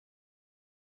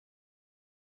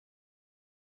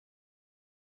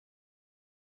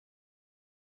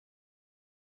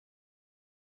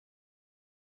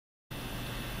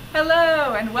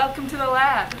Hello and welcome to the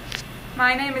lab.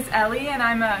 My name is Ellie and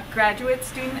I'm a graduate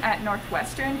student at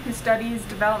Northwestern who studies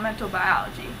developmental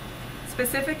biology.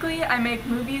 Specifically, I make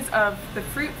movies of the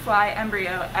fruit fly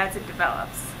embryo as it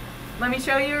develops. Let me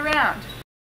show you around.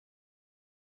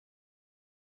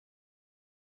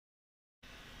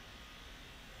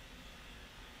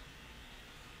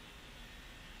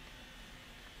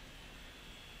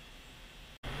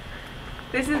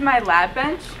 This is my lab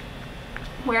bench,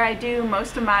 where I do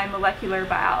most of my molecular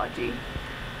biology.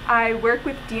 I work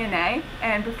with DNA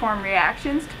and perform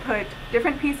reactions to put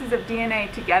different pieces of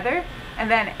DNA together and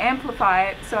then amplify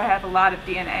it so I have a lot of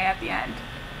DNA at the end.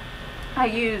 I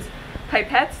use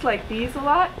pipettes like these a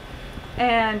lot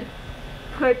and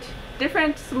put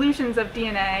different solutions of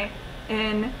DNA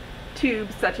in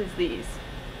tubes such as these.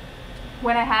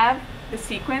 When I have the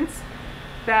sequence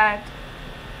that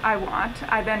I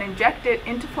want, I then inject it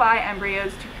into fly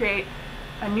embryos to create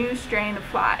a new strain of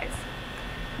flies.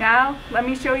 Now, let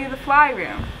me show you the fly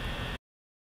room.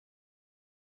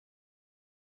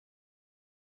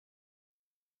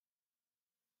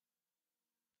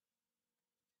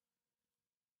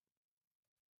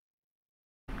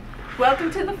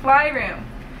 Welcome to the fly room.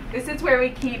 This is where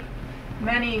we keep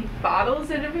many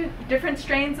bottles of different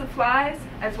strains of flies,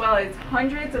 as well as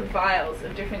hundreds of vials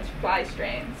of different fly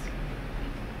strains.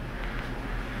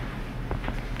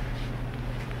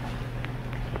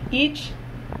 Each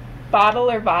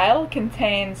bottle or vial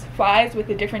contains flies with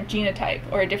a different genotype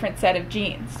or a different set of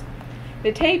genes.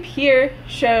 The tape here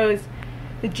shows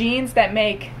the genes that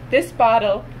make this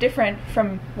bottle different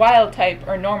from wild type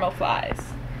or normal flies.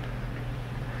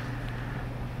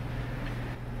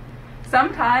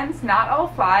 Sometimes not all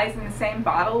flies in the same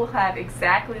bottle will have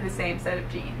exactly the same set of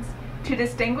genes. To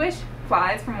distinguish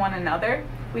flies from one another,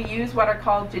 we use what are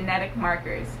called genetic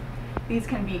markers. These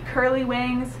can be curly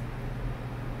wings,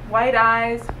 white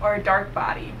eyes, or a dark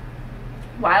body.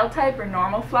 Wild type or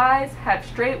normal flies have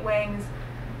straight wings,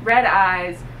 red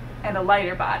eyes, and a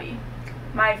lighter body.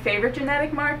 My favorite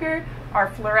genetic marker are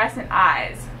fluorescent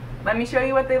eyes. Let me show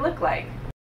you what they look like.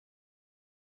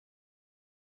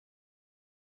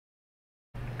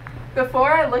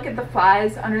 Before I look at the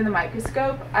flies under the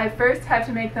microscope, I first have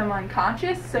to make them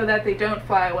unconscious so that they don't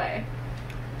fly away.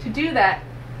 To do that,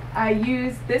 I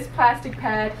use this plastic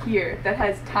pad here that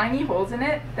has tiny holes in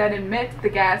it that emit the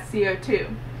gas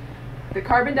CO2. The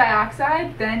carbon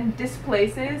dioxide then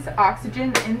displaces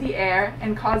oxygen in the air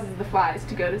and causes the flies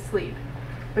to go to sleep.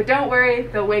 But don't worry,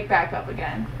 they'll wake back up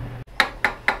again.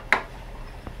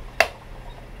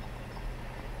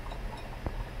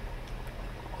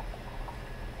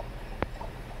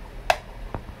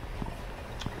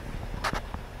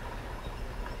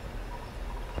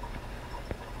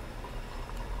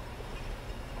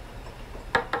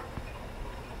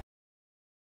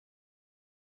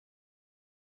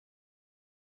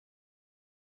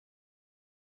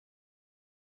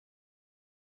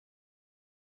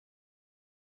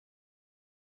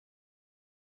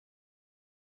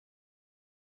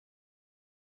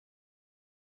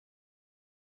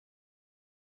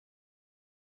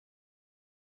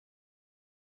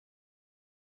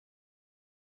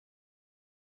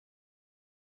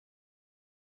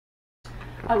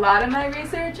 A lot of my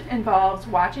research involves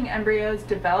watching embryos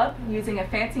develop using a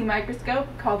fancy microscope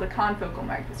called a confocal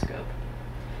microscope.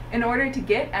 In order to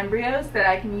get embryos that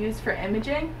I can use for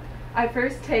imaging, I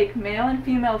first take male and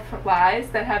female flies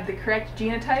that have the correct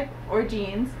genotype or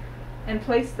genes and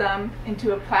place them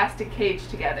into a plastic cage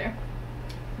together.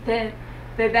 They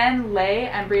then lay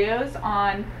embryos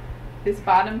on this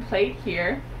bottom plate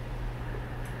here.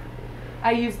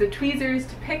 I use the tweezers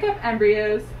to pick up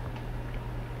embryos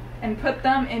and put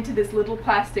them into this little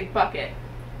plastic bucket.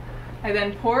 I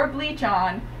then pour bleach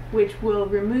on, which will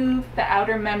remove the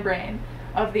outer membrane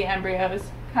of the embryos,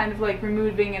 kind of like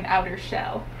removing an outer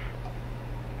shell.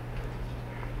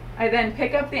 I then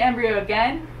pick up the embryo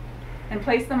again and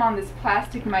place them on this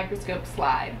plastic microscope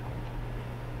slide.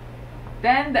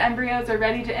 Then the embryos are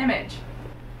ready to image.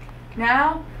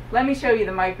 Now, let me show you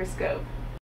the microscope.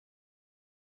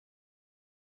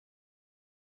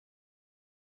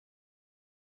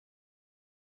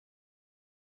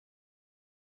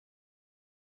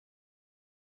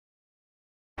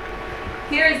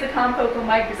 Here is the confocal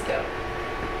microscope.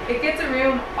 It gets a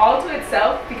room all to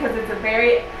itself because it's a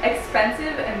very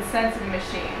expensive and sensitive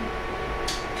machine.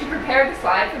 To prepare the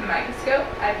slide for the microscope,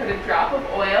 I put a drop of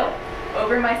oil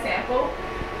over my sample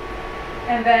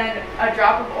and then a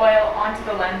drop of oil onto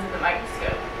the lens of the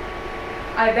microscope.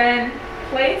 I then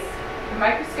place the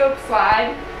microscope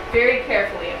slide very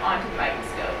carefully onto the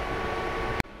microscope.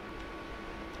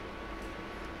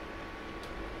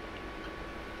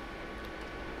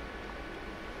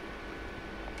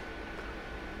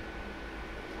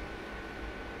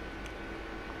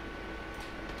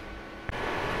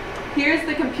 Here's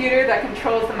the computer that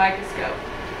controls the microscope.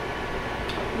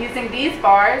 Using these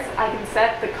bars, I can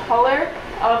set the color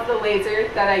of the laser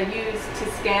that I use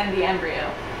to scan the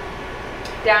embryo.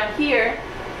 Down here,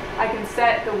 I can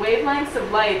set the wavelengths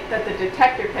of light that the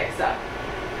detector picks up.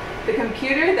 The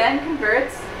computer then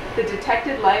converts the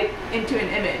detected light into an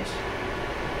image.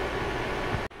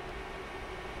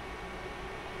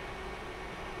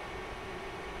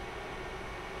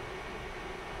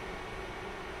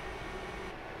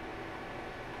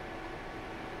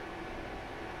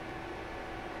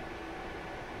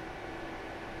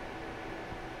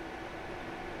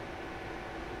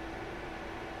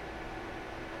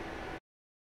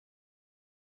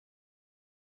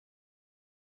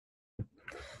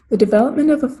 The development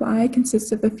of a fly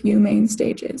consists of a few main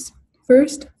stages.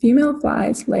 First, female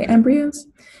flies lay embryos.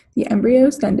 The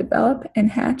embryos then develop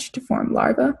and hatch to form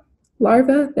larvae.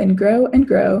 Larvae then grow and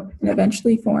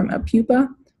eventually form a pupa.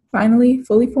 Finally,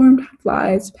 fully formed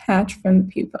flies hatch from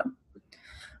the pupa.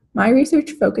 My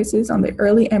research focuses on the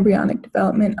early embryonic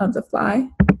development of the fly,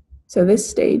 so this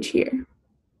stage here.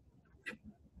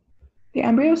 The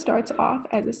embryo starts off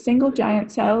as a single giant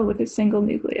cell with a single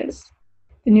nucleus.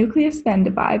 The nucleus then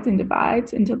divides and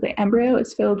divides until the embryo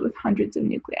is filled with hundreds of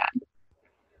nuclei.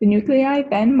 The nuclei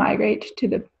then migrate to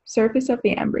the surface of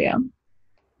the embryo.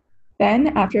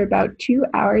 Then, after about 2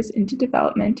 hours into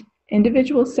development,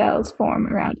 individual cells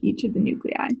form around each of the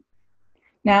nuclei.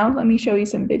 Now, let me show you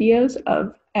some videos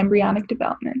of embryonic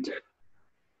development.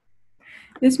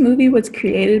 This movie was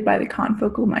created by the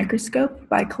confocal microscope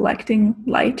by collecting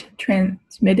light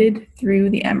transmitted through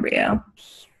the embryo.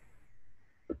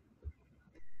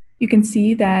 You can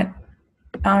see that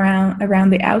around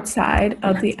the outside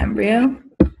of the embryo,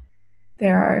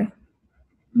 there are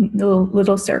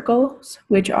little circles,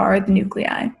 which are the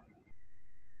nuclei.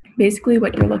 Basically,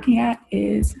 what you're looking at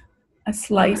is a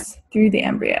slice through the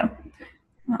embryo,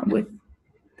 with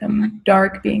the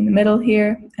dark being the middle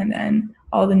here, and then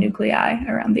all the nuclei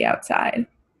around the outside.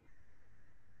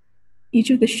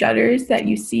 Each of the shutters that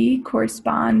you see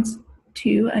corresponds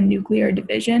to a nuclear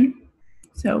division.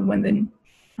 So when the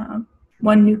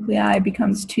one nuclei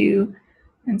becomes two,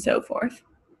 and so forth.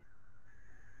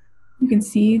 You can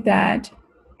see that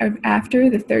after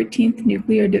the 13th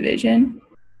nuclear division,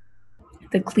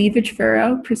 the cleavage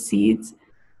furrow proceeds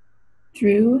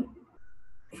through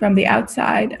from the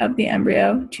outside of the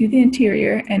embryo to the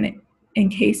interior and it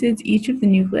encases each of the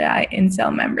nuclei in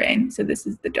cell membrane. So this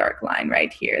is the dark line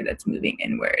right here that's moving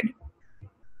inward.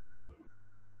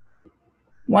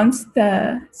 Once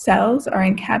the cells are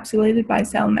encapsulated by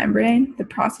cell membrane, the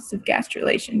process of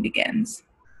gastrulation begins.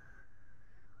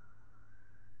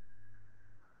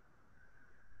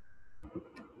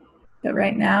 So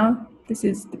right now, this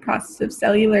is the process of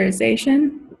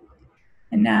cellularization.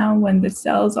 And now when the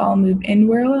cells all move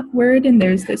inward and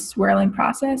there's this swirling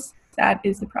process, that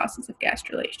is the process of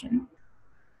gastrulation.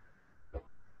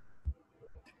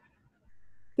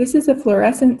 This is a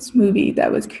fluorescence movie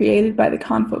that was created by the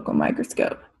confocal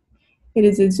microscope. It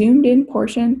is a zoomed-in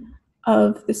portion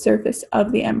of the surface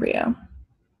of the embryo.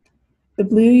 The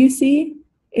blue you see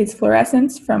is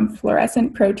fluorescence from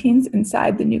fluorescent proteins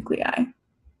inside the nuclei.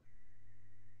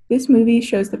 This movie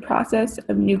shows the process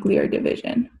of nuclear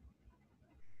division.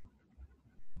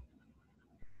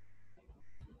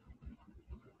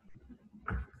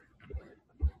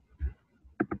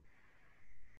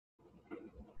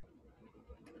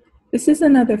 This is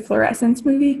another fluorescence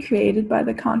movie created by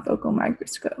the confocal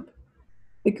microscope.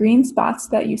 The green spots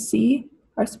that you see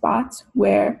are spots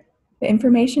where the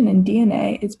information in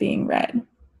DNA is being read.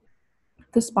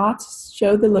 The spots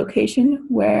show the location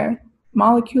where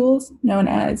molecules known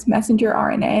as messenger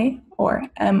RNA or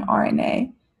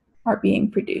mRNA are being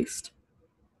produced.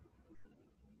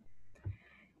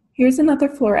 Here's another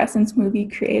fluorescence movie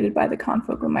created by the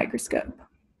confocal microscope.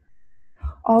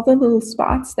 All the little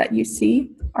spots that you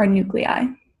see are nuclei.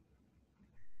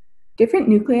 Different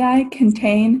nuclei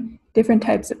contain different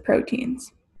types of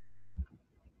proteins.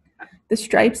 The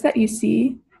stripes that you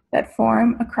see that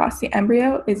form across the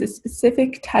embryo is a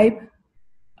specific type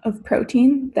of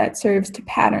protein that serves to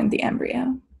pattern the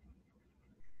embryo.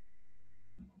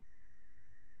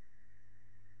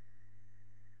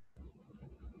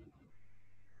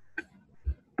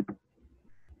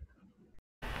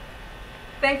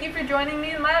 Thank you for joining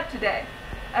me in lab today.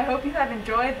 I hope you have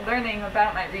enjoyed learning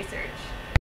about my research.